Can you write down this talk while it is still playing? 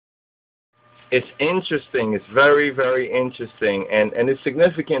it's interesting. It's very, very interesting, and it's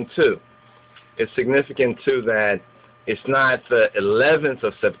significant too. It's significant too that it's not the 11th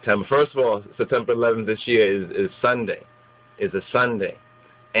of September. First of all, September 11th this year is Sunday, is a Sunday,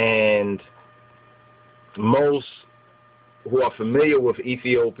 and most who are familiar with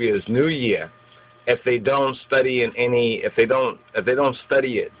Ethiopia's New Year, if they don't study if they don't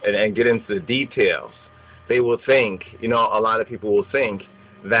study it and get into the details, they will think, a lot of people will think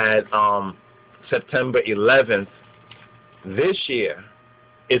that September 11th this year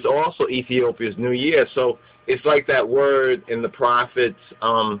is also Ethiopia's New Year. So it's like that word in the prophets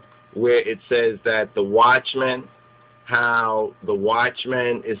where it says that the watchman, how the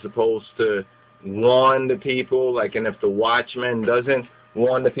watchman is supposed to warn the people, and if the watchman doesn't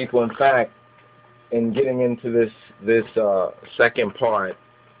warn the people, in fact, in getting into this second part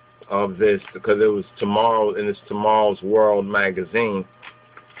of this, because it was tomorrow in this Tomorrow's World magazine,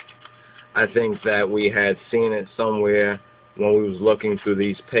 I think that we had seen it somewhere when we was looking through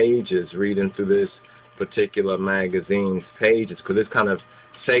these pages, reading through this particular magazine's pages, because this kind of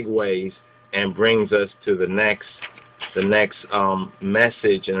segues and brings us to the next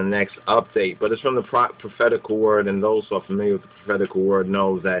message and the next update. But it's from the prophetical word, and those who are familiar with the prophetical word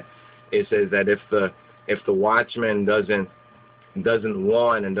knows that it says that if the watchman doesn't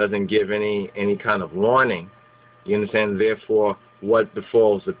warn and doesn't give any kind of warning, you understand, therefore what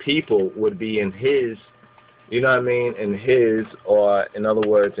befalls the people would be in his, in his, or in other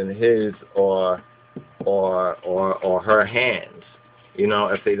words, in his or her hands,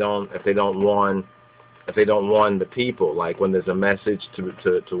 if they don't warn the people, like when there's a message to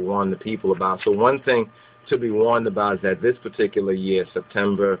warn the people about. So one thing to be warned about is that this particular year,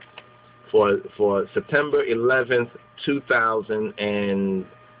 September 11th,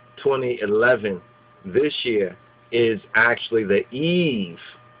 2011, this year is actually the eve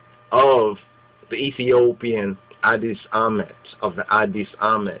of the Ethiopian ADDIS AMET, of the ADDIS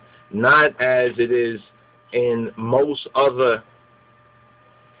AMET, not as it is in most other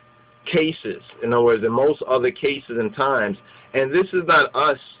cases. In other words, in most other cases and times, and this is not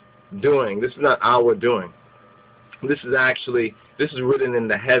us doing, this is not our doing. This is written in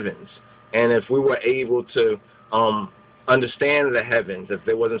the heavens. And if we were able to understand the heavens, if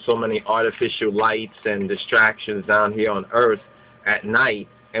there wasn't so many artificial lights and distractions down here on earth at night,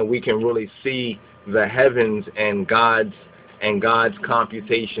 and we can really see the heavens and God's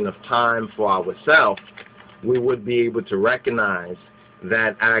computation of time for ourselves, we would be able to recognize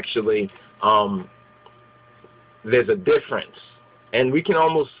that actually there's a difference. And we can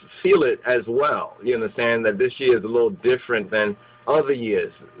almost feel it as well. You understand that this year is a little different than other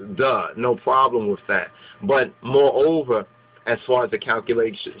years. No problem with that. But moreover, as far as the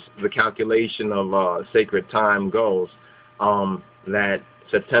calculation of sacred time goes, that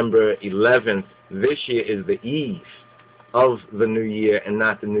September 11th this year is the eve of the new year and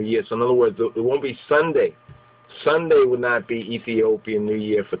not the new year. So in other words, it won't be Sunday. Sunday would not be Ethiopian New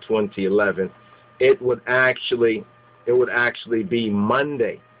Year for 2011. It would actually be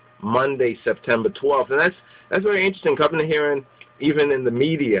Monday, September 12th. And that's very interesting. I've been hearing, even in the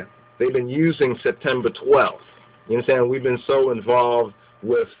media, they've been using September 12th. You understand? We've been so involved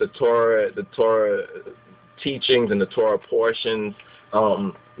with the Torah teachings and the Torah portions,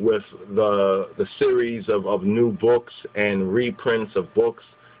 with the series of new books and reprints of books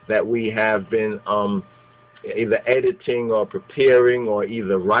that we have been either editing or preparing or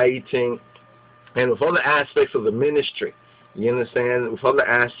either writing, and with other aspects of the ministry. You understand? With other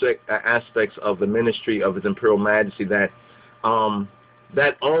aspects of the ministry of His Imperial Majesty that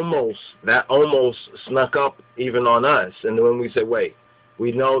almost snuck up even on us. And when we say, wait,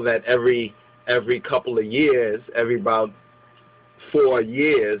 we know that every couple of years, every about 4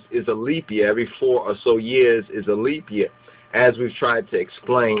 years is a leap year. Every 4 or so years is a leap year, as we've tried to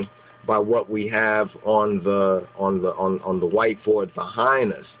explain by what we have on the whiteboard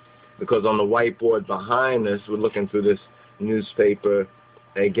behind us. Because on the whiteboard behind us, we're looking through this newspaper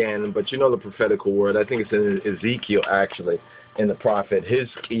again, but you know the prophetical word. I think it's in Ezekiel, actually, in the prophet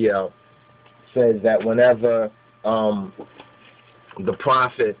Hizkiel, says that whenever the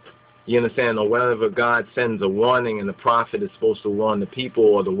prophet, you understand, or whenever God sends a warning and the prophet is supposed to warn the people,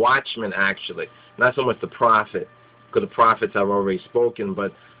 or the watchman actually, not so much the prophet, because the prophets have already spoken,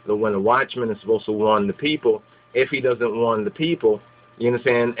 but when the watchman is supposed to warn the people, if he doesn't warn the people, you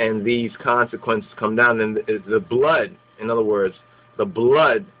understand, and these consequences come down, then the blood, in other words, the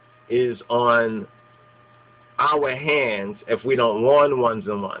blood is on our hands if we don't warn ones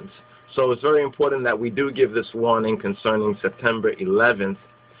and ones. So it's very important that we do give this warning concerning September 11th,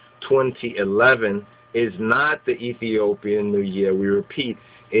 2011 is not the Ethiopian New Year. We repeat,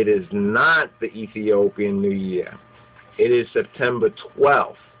 It is not the Ethiopian New Year. It is September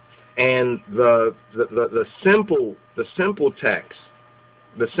 12th. And the simple text,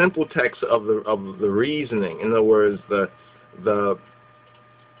 of the reasoning, in other words, the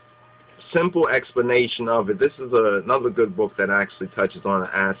simple explanation of it. This is another good book that actually touches on an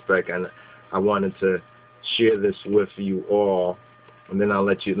aspect, and I wanted to share this with you all. And then I'll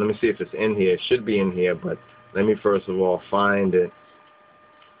let me see if it's in here. It should be in here, but let me first of all find it.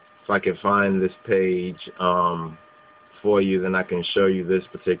 If I can find this page for you, then I can show you this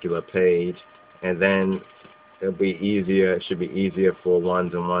particular page, and then it'll be easier. It should be easier for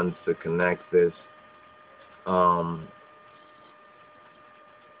ones and ones to connect this.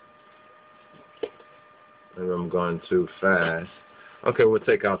 Maybe I'm going too fast. Okay, we'll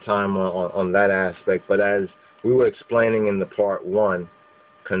take our time on that aspect. But as we were explaining in the part 1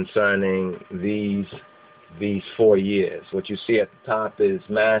 concerning these 4 years, what you see at the top is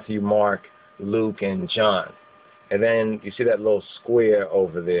Matthew, Mark, Luke, and John. And then you see that little square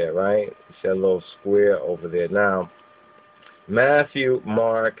over there, right? You see that little square over there. Now, Matthew,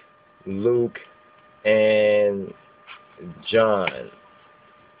 Mark, Luke, and John,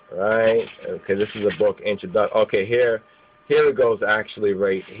 right? Okay, this is a book introduction. Okay, here it goes actually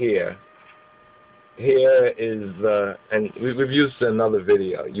right here. Here is and we've used this in another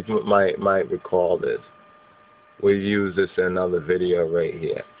video. You might recall this. We've used this in another video right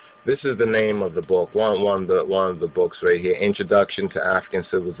here. This is the name of the book, one of the books right here, Introduction to African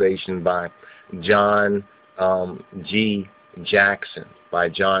Civilization by John G. Jackson. By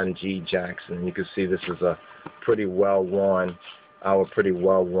John G. Jackson. And you can see this is a pretty well-worn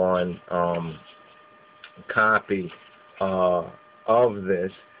copy of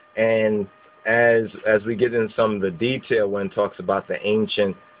this. And as we get in some of the detail when it talks about the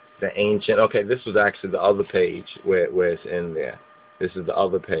ancient. Okay, this was actually the other page where it's in there. This is the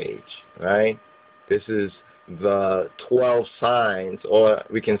other page, right? This is the 12 signs, or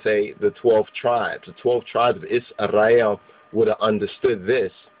we can say the 12 tribes. The 12 tribes of Israel would have understood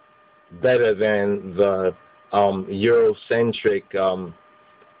this better than the Eurocentric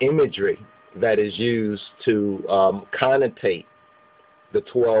imagery that is used to connotate the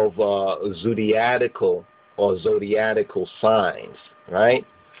 12 zodiacal signs, right?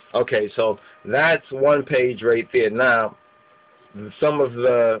 Okay, so that's one page right there. Now, some of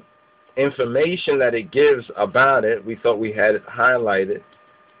the information that it gives about it, we thought we had it highlighted,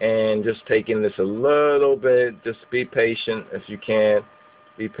 and just taking this a little bit. Just be patient if you can.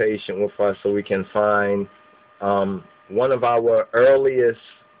 Be patient with us so we can find one of our earliest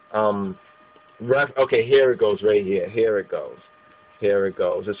okay, here it goes right here. Here it goes.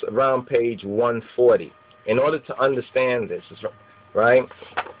 It's around page 140. In order to understand this, right,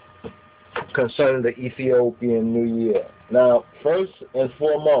 concerning the Ethiopian New Year. Now, first and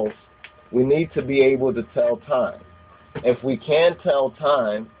foremost, we need to be able to tell time. If we can't tell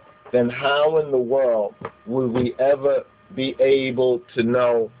time, then how in the world would we ever be able to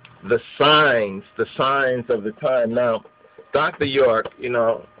know the signs of the time? Now, Dr. York,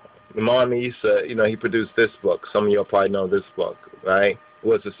 Imam Isa, he produced this book. Some of you probably know this book, right? It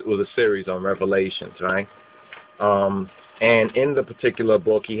was a series on Revelations, right? And in the particular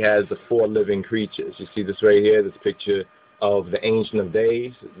book, he has the 4 living creatures. You see this right here, this picture of the Ancient of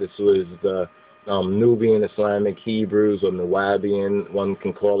Days. This was the Nubian, Islamic, Hebrews, or Nuwabian, one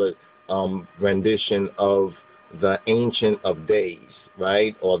can call it, rendition of the Ancient of Days,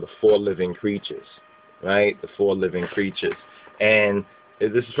 right? Or the 4 living creatures, right? The 4 living creatures. And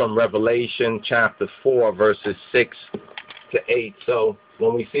this is from Revelation chapter 4, verses 6 to 8. So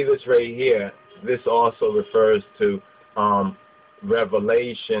when we see this right here, this also refers to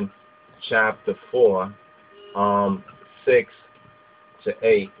Revelation chapter 4, 6 to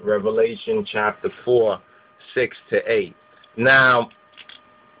 8. Revelation chapter 4, 6 to 8. Now,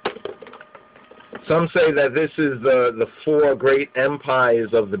 some say that this is the 4 great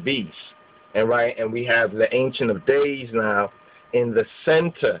empires of the beast, and we have the Ancient of Days now in the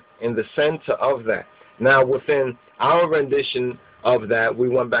center of that. Now, within our rendition of that, we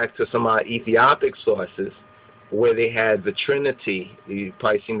went back to some of our Ethiopic sources, where they had the Trinity. You've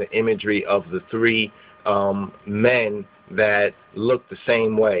probably seen the imagery of the 3 men that look the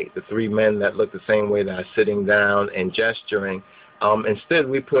same way, the 3 men that look the same way, that are sitting down and gesturing. Instead,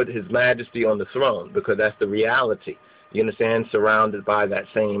 we put His Majesty on the throne, because that's the reality, you understand, surrounded by that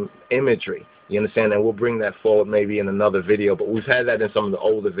same imagery, you understand, and we'll bring that forward maybe in another video, but we've had that in some of the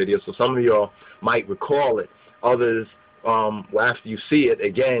older videos, so some of y'all might recall it. Others, after you see it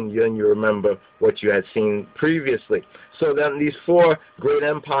again, you remember what you had seen previously. So then these 4 great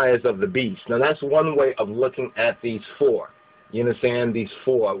empires of the beast. Now that's one way of looking at these 4, You understand? These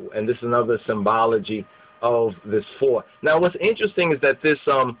four, and this is another symbology of this four. Now, what's interesting is that this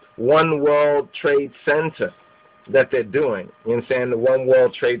One World Trade Center that they're doing, you understand, the One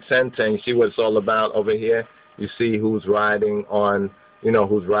World Trade Center, and you see what it's all about over here. You see who's riding on,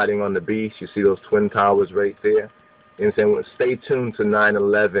 who's riding on the beast. You see those twin towers right there. You understand? Well, stay tuned to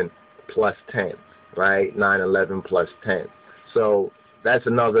 9/11 plus 10, right? 9/11 plus 10. So that's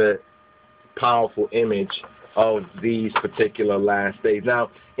another powerful image of these particular last days. Now,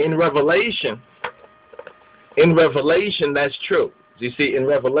 in Revelation, that's true. You see, in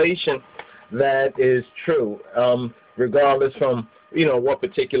Revelation, that is true, regardless from, what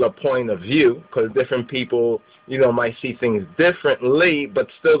particular point of view, because different people, might see things differently, but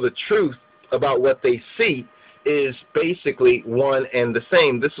still the truth about what they see is basically one and the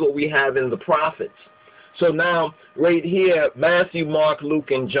same. This is what we have in the prophets. So now, right here, Matthew, Mark,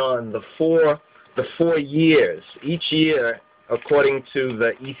 Luke, and John, the four years, each year, according to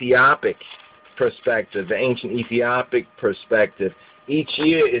the Ethiopic perspective, the ancient Ethiopic perspective, each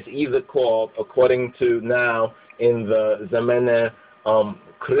year is either called, according to now in the Zemene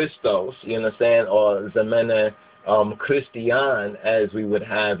Christos, you understand, or Zemene Christian, as we would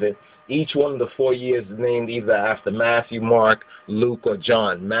have it. Each one of the 4 years is named either after Matthew, Mark, Luke, or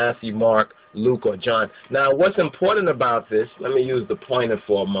John. Matthew, Mark, Luke, or John. Now, what's important about this, let me use the pointer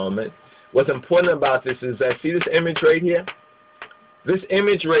for a moment. What's important about this is that, see this image right here? This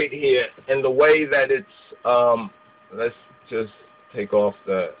image right here, and the way that it's, let's just take off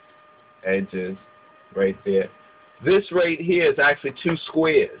the edges right there. This right here is actually two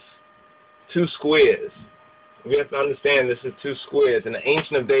squares. Two squares. We have to understand this is two squares. And the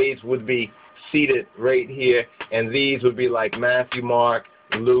Ancient of Days would be seated right here, and these would be like Matthew, Mark,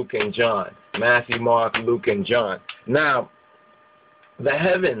 Luke, and John. Matthew, Mark, Luke, and John. Now, the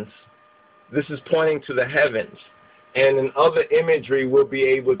heavens, this is pointing to the heavens. And in other imagery, we'll be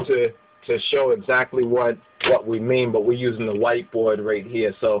able to show exactly what we mean, but we're using the whiteboard right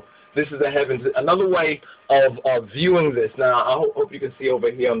here. So this is the heavens. Another way of viewing this, now I hope you can see over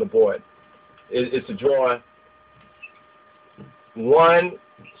here on the board, is to draw one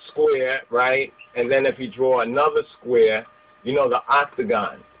square, right? And then if you draw another square, the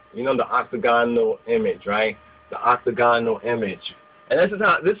octagon. The octagonal image, right? The octagonal image. And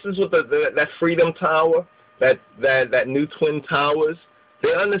this is what that Freedom Tower, that new Twin Towers,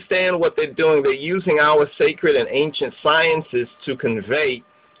 they understand what they're doing. They're using our sacred and ancient sciences to convey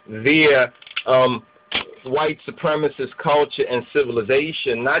their white supremacist culture and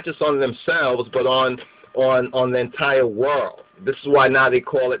civilization, not just on themselves, but on the entire world. This is why now they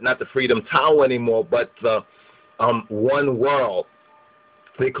call it not the Freedom Tower anymore, but the One World.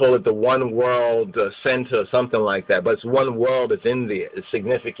 They call it the One World Center or something like that. But it's One World that's in there. It's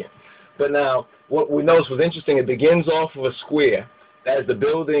significant. But now, what we noticed was interesting. It begins off of a square. As the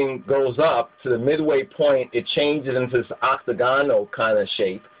building goes up to the midway point, it changes into this octagonal kind of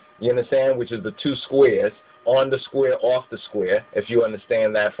shape. You understand? Which is the two squares, on the square, off the square, if you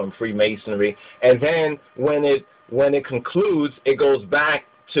understand that from Freemasonry. And then when it concludes, it goes back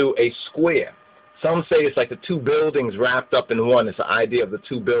to a square. Some say it's like the two buildings wrapped up in one. It's the idea of the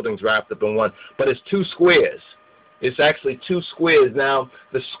two buildings wrapped up in one. But it's two squares. It's actually two squares. Now,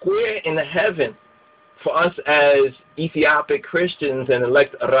 the square in the heaven, for us as Ethiopic Christians and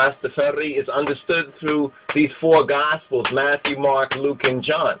elect Rastafari, is understood through these four Gospels, Matthew, Mark, Luke, and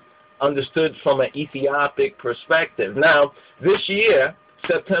John, understood from an Ethiopic perspective. Now, this year,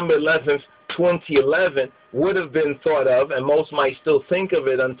 September 11th, 2011, would have been thought of, and most might still think of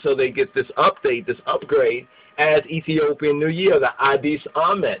it until they get this update, this upgrade, as Ethiopian New Year, the ADDIS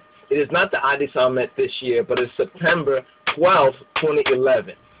AMET. It is not the ADDIS AMET this year, but it's September 12th,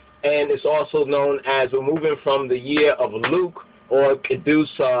 2011. And it's also known as, we're moving from the year of Luke, or Kedus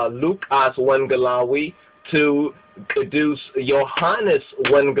Lukas Wengalawi, to Kedus Johannes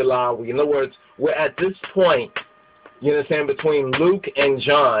Wengalawi. In other words, we're at this point, you understand, between Luke and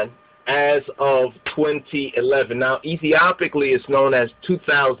John, as of 2011. Now, Ethiopically, it's known as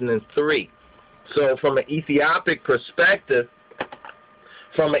 2003. So from an Ethiopic perspective,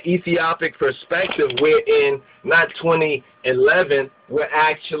 we're in not 2011, we're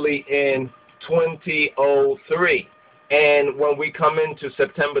actually in 2003. And when we come into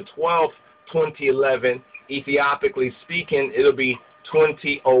September 12th, 2011, Ethiopically speaking, it'll be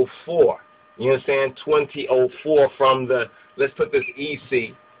 2004. You understand? 2004 from the, let's put this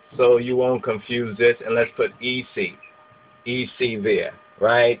EC, so you won't confuse this, and let's put EC there,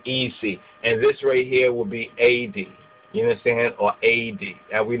 right? EC. And this right here will be AD, you understand, or AD.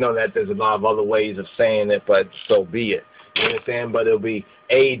 And we know that there's a lot of other ways of saying it, but so be it. You understand? But it'll be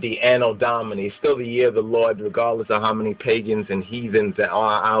AD Anno Domini. It's still the year of the Lord, regardless of how many pagans and heathens that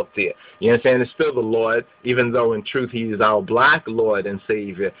are out there. You understand? It's still the Lord, even though in truth He is our black Lord and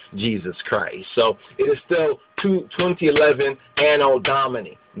Savior, Jesus Christ. So it is still 2011 Anno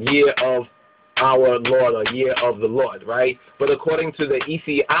Domini, year of our Lord, or year of the Lord, right? But according to the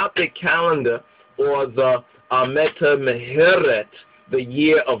Ethiopic calendar, or the Amet Ethiopia, the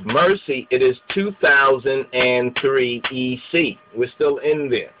year of mercy, it is 2003 EC. We're still in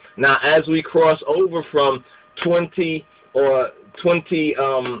there. Now, as we cross over from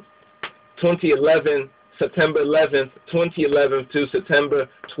 2011, September 11th, 2011 to September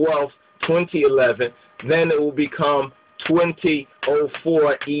 12th, 2011, then it will become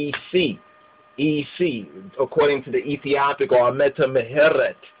 2004 EC. EC, according to the Ethiopic, or Amet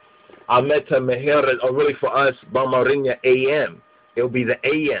Ethiopia. Amet Ethiopia, or really for us, Bamarinya AM. It'll be the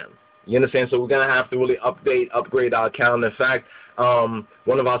AM. You understand? So we're going to have to really upgrade our calendar. In fact,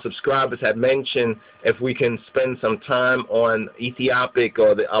 one of our subscribers had mentioned if we can spend some time on Ethiopic,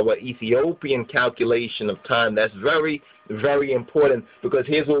 or our Ethiopian calculation of time. That's very, very important, because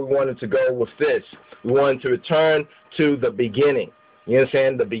here's where we wanted to go with this. We wanted to return to the beginning. You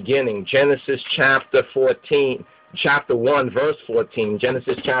understand? The beginning. Genesis chapter 14, chapter 1, verse 14.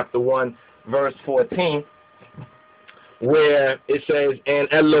 Genesis chapter 1, verse 14. Where it says, and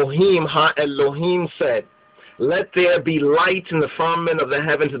Elohim said, let there be lights in the firmament of the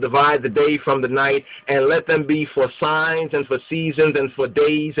heaven to divide the day from the night, and let them be for signs and for seasons and for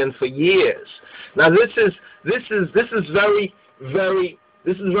days and for years. Now this is very, very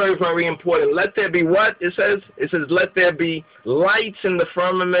important. Let there be what? It says let there be lights in the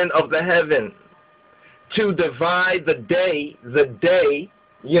firmament of the heaven to divide the day,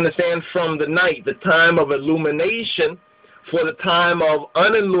 you understand, from the night, the time of illumination, for the time of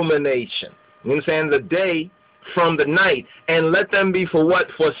unillumination. You understand? The day from the night. And let them be for what?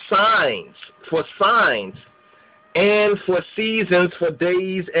 For signs. For signs. And for seasons, for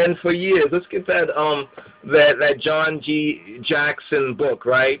days, and for years. Let's get that that John G. Jackson book,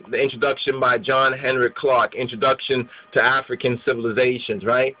 right? The introduction by John Henry Clark, Introduction to African Civilizations,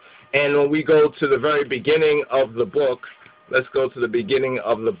 right? And when we go to the very beginning of the book, let's go to the beginning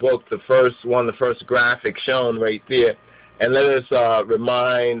of the book, the first one, the first graphic shown right there. And let us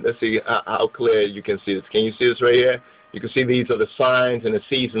let's see how clear you can see this. Can you see this right here? You can see these are the signs and the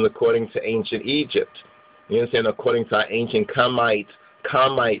seasons according to ancient Egypt. You understand? According to our ancient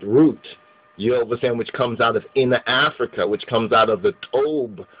Kamite root, you understand, which comes out of inner Africa, which comes out of the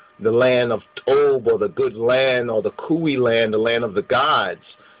Tob, the land of Tob, or the good land, or the Kui land, the land of the gods.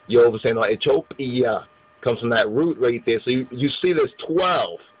 You understand? Or Ethiopia comes from that root right there. So you see there's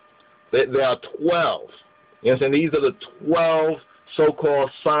 12. There are 12. You understand? These are the 12 so-called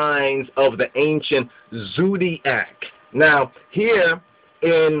signs of the ancient zodiac. Now, here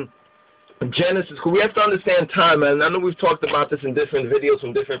in Genesis, we have to understand time, and I know we've talked about this in different videos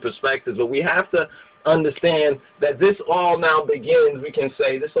from different perspectives, but we have to understand that this all now begins, we can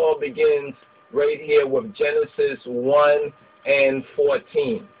say, this all begins right here with Genesis 1 and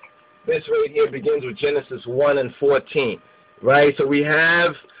 14. This right here begins with Genesis 1 and 14, right? So we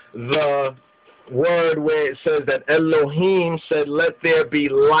have the word where it says that Elohim said, let there be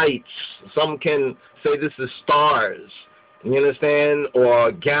lights. Some can say this is stars, you understand,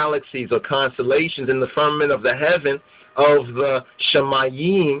 or galaxies or constellations in the firmament of the heaven of the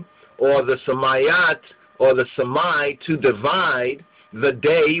Shemayim, or the Samayat, or the Samai, to divide the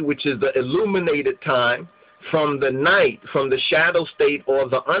day, which is the illuminated time, from the night, from the shadow state, or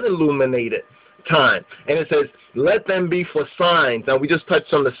the unilluminated time. And it says, let them be for signs. Now, we just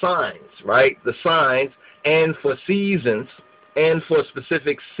touched on the signs, right? The signs, and for seasons, and for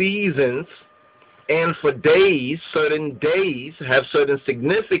specific seasons, and for days. Certain days have certain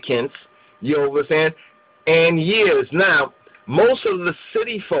significance, you understand, and years. Now, most of the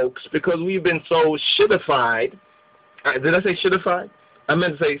city folks, because we've been so shittified, did I say shittified? I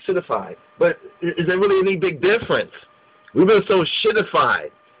meant to say citified. But is there really any big difference? We've been so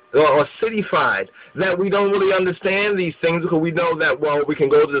shittified or cityfied that we don't really understand these things, because we know that, well, we can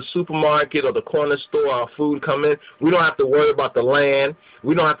go to the supermarket or the corner store, our food come in. We don't have to worry about the land.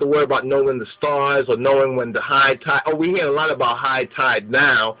 We don't have to worry about knowing the stars or knowing when the high tide. Oh, we hear a lot about high tide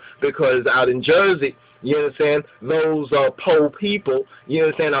now, because out in Jersey, you understand, those poor people, you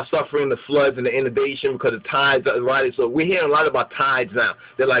understand, are suffering the floods and the inundation because the tides are rising. So we're hearing a lot about tides now.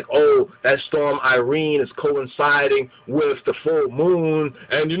 They're like, oh, that storm Irene is coinciding with the full moon,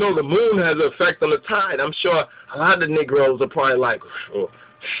 and you know the moon has an effect on the tide. I'm sure a lot of the Negroes are probably like, oh,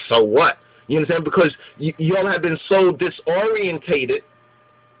 so what? You understand? Because you all have been so disorientated,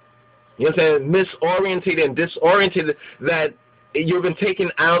 You know what I'm saying? Misoriented and disoriented, that you've been taken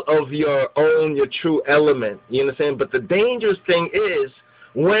out of your true element. You know what I'm saying? But the dangerous thing is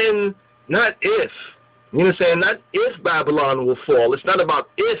when, not if, you know what I'm saying? Not if Babylon will fall. It's not about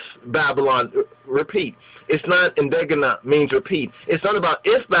if Babylon, repeat. It's not indigena, means repeat. It's not about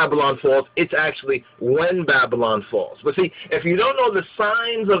if Babylon falls. It's actually when Babylon falls. But see, if you don't know the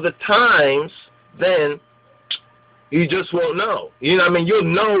signs of the times, then you just won't know. You know what I mean? You'll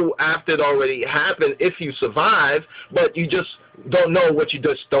know after it already happened if you survive, but you just don't know what you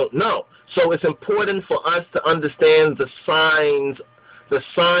just don't know. So it's important for us to understand the signs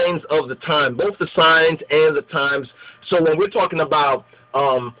of the time, both the signs and the times. So when we're talking about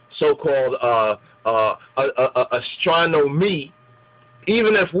so-called astronomy,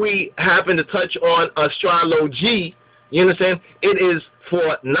 even if we happen to touch on astrology, you understand, it is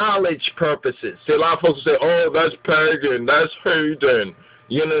for knowledge purposes. See, a lot of folks will say, oh, that's pagan, that's heathen,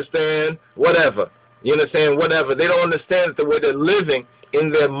 you understand, whatever. You understand, whatever. They don't understand that the way they're living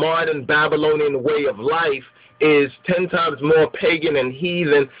in their modern Babylonian way of life is 10 times more pagan and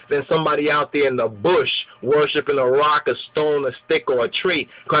heathen than somebody out there in the bush worshiping a rock, a stone, a stick, or a tree.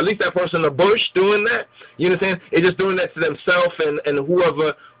 Because at least that person in the bush doing that, you understand, is just doing that to themselves and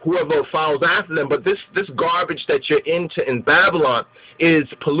whoever follows after them. But this garbage that you're into in Babylon is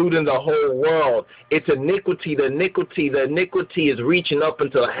polluting the whole world. It's iniquity. The iniquity is reaching up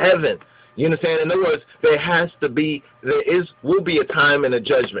into heaven. You understand? In other words, will be a time and a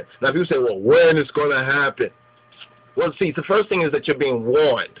judgment. Now, if you say, well, when is going to happen? Well, see, the first thing is that you're being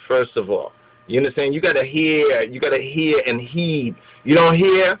warned, first of all. You understand? You got to hear and heed. You don't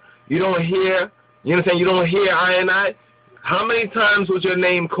hear, you understand? You don't hear I and I. How many times was your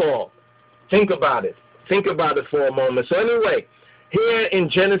name called? Think about it. Think about it for a moment. So anyway, here in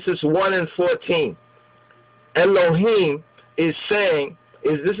Genesis 1:14, Elohim is saying,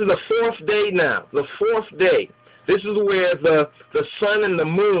 this is the fourth day now, the fourth day. This is where the sun and the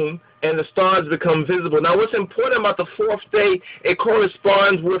moon and the stars become visible. Now, what's important about the fourth day, it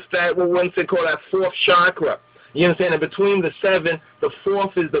corresponds with that, what one say call that fourth chakra. You understand? And between the seven, the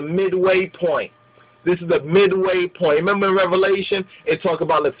fourth is the midway point. This is the midway point. Remember in Revelation, it talks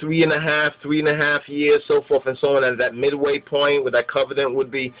about the 3.5 years, so forth and so on, as that midway point where that covenant would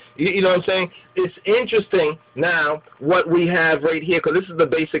be. You know what I'm saying? It's interesting now what we have right here, because this is the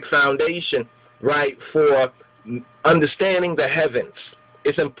basic foundation, right, for understanding the heavens.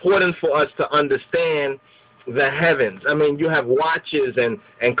 It's important for us to understand the heavens. I mean, you have watches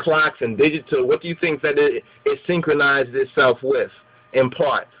and clocks and digital. What do you think that it synchronized itself with? In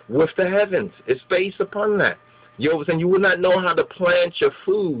part, with the heavens. It's based upon that. You understand? You would not know how to plant your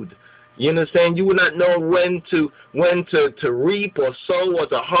food. You understand? You would not know when to reap or sow or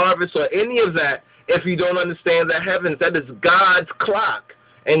to harvest or any of that if you don't understand the heavens. That is God's clock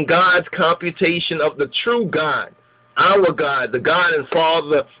and God's computation of the true God, our God, the God and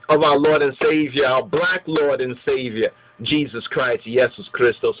Father of our Lord and Savior, our black Lord and Savior, Jesus Christ, Jesus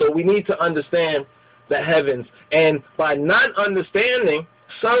Christos. So we need to understand the heavens. And by not understanding,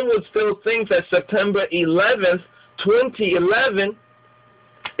 some would still think that September 11th, 2011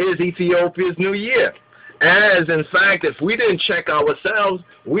 is Ethiopia's New Year. As, in fact, if we didn't check ourselves,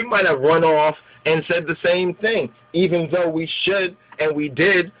 we might have run off and said the same thing, even though we should and we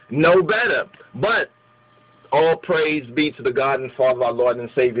did know better. But all praise be to the God and Father of our Lord and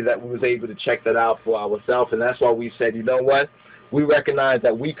Savior that we was able to check that out for ourselves. And that's why we said, you know what? We recognize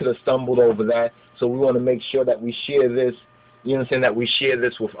that we could have stumbled over that, so we want to make sure that we share this, you understand, that we share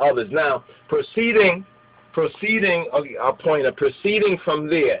this with others. Now, proceeding from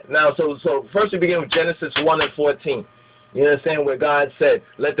there. Now, so first we begin with Genesis 1:14. You understand, where God said,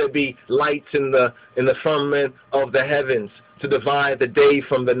 let there be lights in the firmament of the heavens to divide the day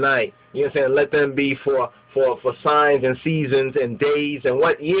from the night. You understand, let them be for signs and seasons and days and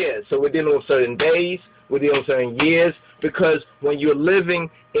what years. So we're dealing with certain days, we're dealing with certain years, because when you're living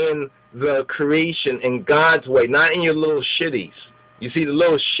in the creation in God's way, not in your little shitties. You see, the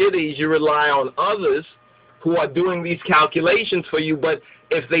little shitties, you rely on others who are doing these calculations for you, but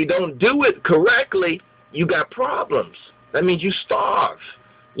if they don't do it correctly, you got problems. That means you starve.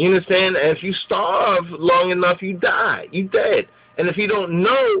 You understand? And if you starve long enough, you die. You dead. And if you don't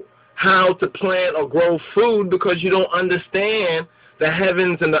know how to plant or grow food because you don't understand the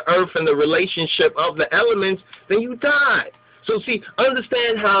heavens and the earth and the relationship of the elements, then you die. So see,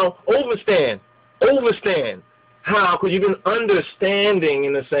 understand how, overstand how, because you've been understanding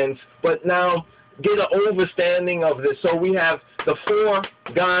in a sense, but now get an overstanding of this. So we have the four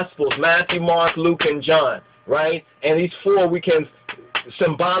Gospels, Matthew, Mark, Luke, and John, right? And these four we can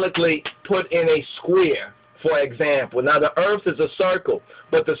symbolically put in a square for example. Now, the earth is a circle,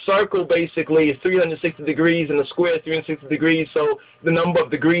 but the circle basically is 360 degrees and the square is 360 degrees, so the number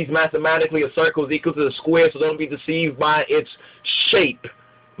of degrees mathematically a circle is equal to the square, so don't be deceived by its shape.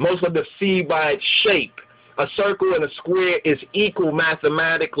 Most are deceived by its shape. A circle and a square is equal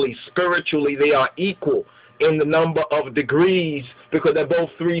mathematically. Spiritually, they are equal in the number of degrees because they're both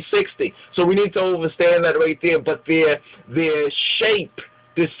 360. So we need to understand that right there. But their shape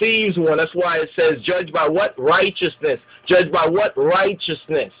deceives one. That's why it says, judge by what? Righteousness. Judge by what?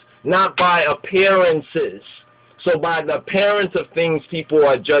 Righteousness, not by appearances. So by the appearance of things, people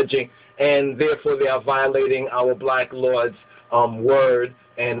are judging, and therefore they are violating our black Lord's word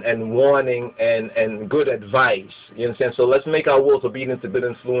and warning and good advice. You understand? So let's make our wills obedient to good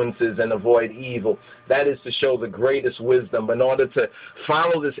influences and avoid evil. That is to show the greatest wisdom. But in order to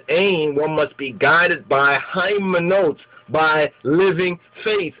follow this aim, one must be guided by haimanot, by living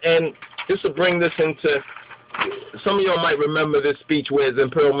faith. And this will bring this into, some of y'all might remember this speech where His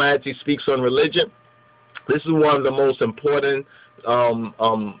Imperial Majesty speaks on religion. This is one of the most important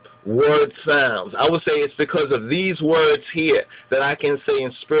word sounds. I would say it's because of these words here that I can say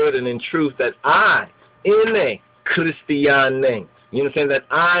in spirit and in truth that I, ene Christiane, you understand, that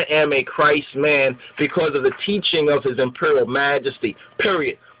I am a Christ man because of the teaching of His Imperial Majesty,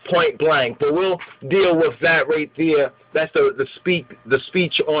 period, point blank. But we'll deal with that right there. That's the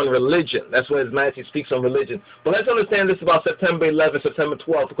speech on religion. That's when His Majesty speaks on religion. But let's understand this about September 11th, September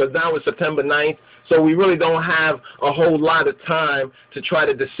 12th, because now it's September 9th, so we really don't have a whole lot of time to try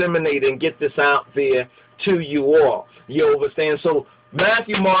to disseminate and get this out there to you all. You understand? So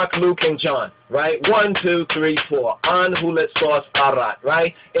Matthew, Mark, Luke, and John, right? 1, 2, 3, 4. An hulet sos arat,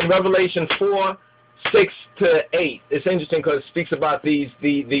 right? In Revelation 4, 6 to 8. It's interesting because it speaks about these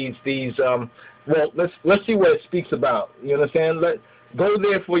well, let's see what it speaks about. You understand? Go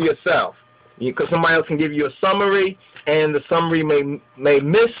there for yourself, because somebody else can give you a summary, and the summary may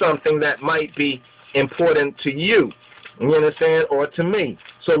miss something that might be important to you. You understand? Or to me.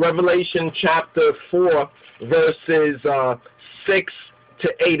 So Revelation chapter 4, verses 6 to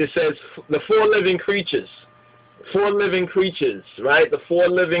 8. It says the four living creatures, right? The four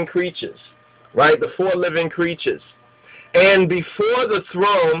living creatures. Right, the four living creatures. And before the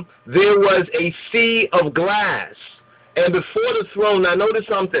throne, there was a sea of glass. And before the throne, now notice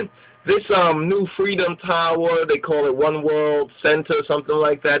something. This new Freedom Tower, they call it One World Center, something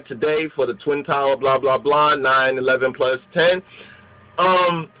like that today for the Twin Tower, blah, blah, blah, 9, 11 plus 10.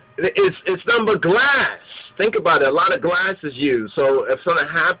 It's number glass. Think about it. A lot of glass is used. So if something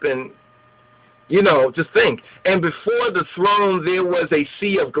happened, you know, just think. And before the throne there was a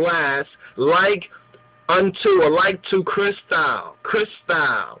sea of glass, like to crystal.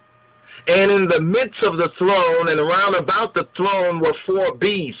 And in the midst of the throne and around about the throne were four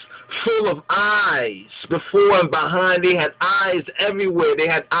beasts, full of eyes before and behind. They had eyes everywhere. They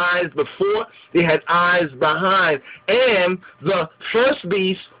had eyes before, they had eyes behind. And the first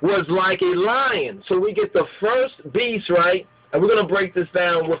beast was like a lion. So we get the first beast, right? And we're going to break this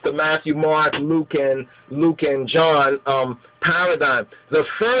down with the Matthew, Mark, Luke, and John paradigm. The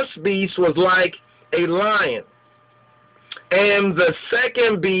first beast was like a lion. And the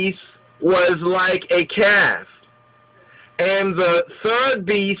second beast was like a calf. And the third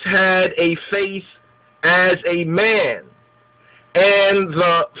beast had a face as a man. And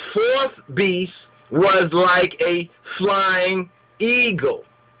the fourth beast was like a flying eagle.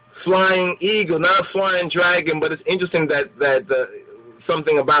 Flying eagle, not a flying dragon, but it's interesting that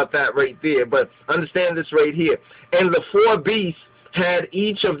something about that right there. But understand this right here. And the four beasts had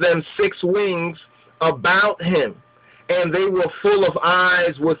each of them 6 wings about him, and they were full of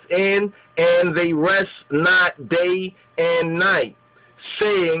eyes within, and they rest not day and night,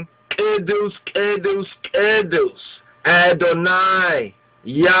 saying, Kedus, Kedus, Kedus, Adonai,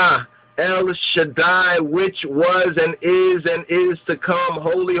 Yah, El Shaddai, which was and is to come.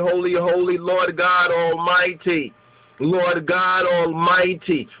 Holy, holy, holy, Lord God Almighty. Lord God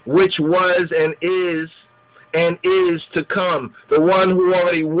Almighty, which was and is to come. The one who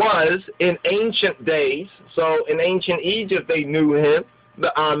already was in ancient days. So in ancient Egypt they knew him,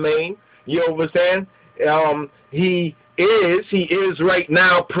 the Amen. You understand? He is right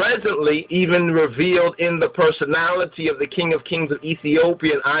now, presently, even revealed in the personality of the King of Kings of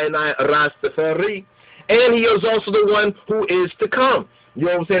Ethiopia, Ras Iadonis. And he is also the one who is to come. You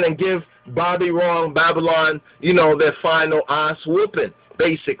know what I'm saying? And give Babylon, you know, their final ass whooping,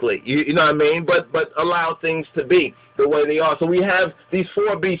 basically. You know what I mean? But allow things to be the way they are. So we have these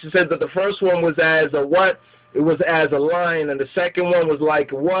four beasts. It says that the first one was as a what? It was as a lion. And the second one was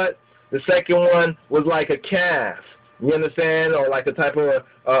like what? The second one was like a calf. You understand? Or like a type of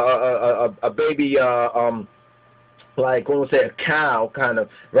a baby, like when we say a cow, kind of,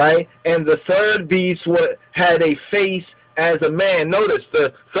 right? And the third beast had a face as a man. Notice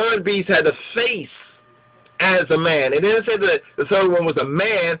the third beast had a face as a man. It didn't say that the third one was a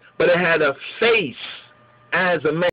man, but it had a face as a man.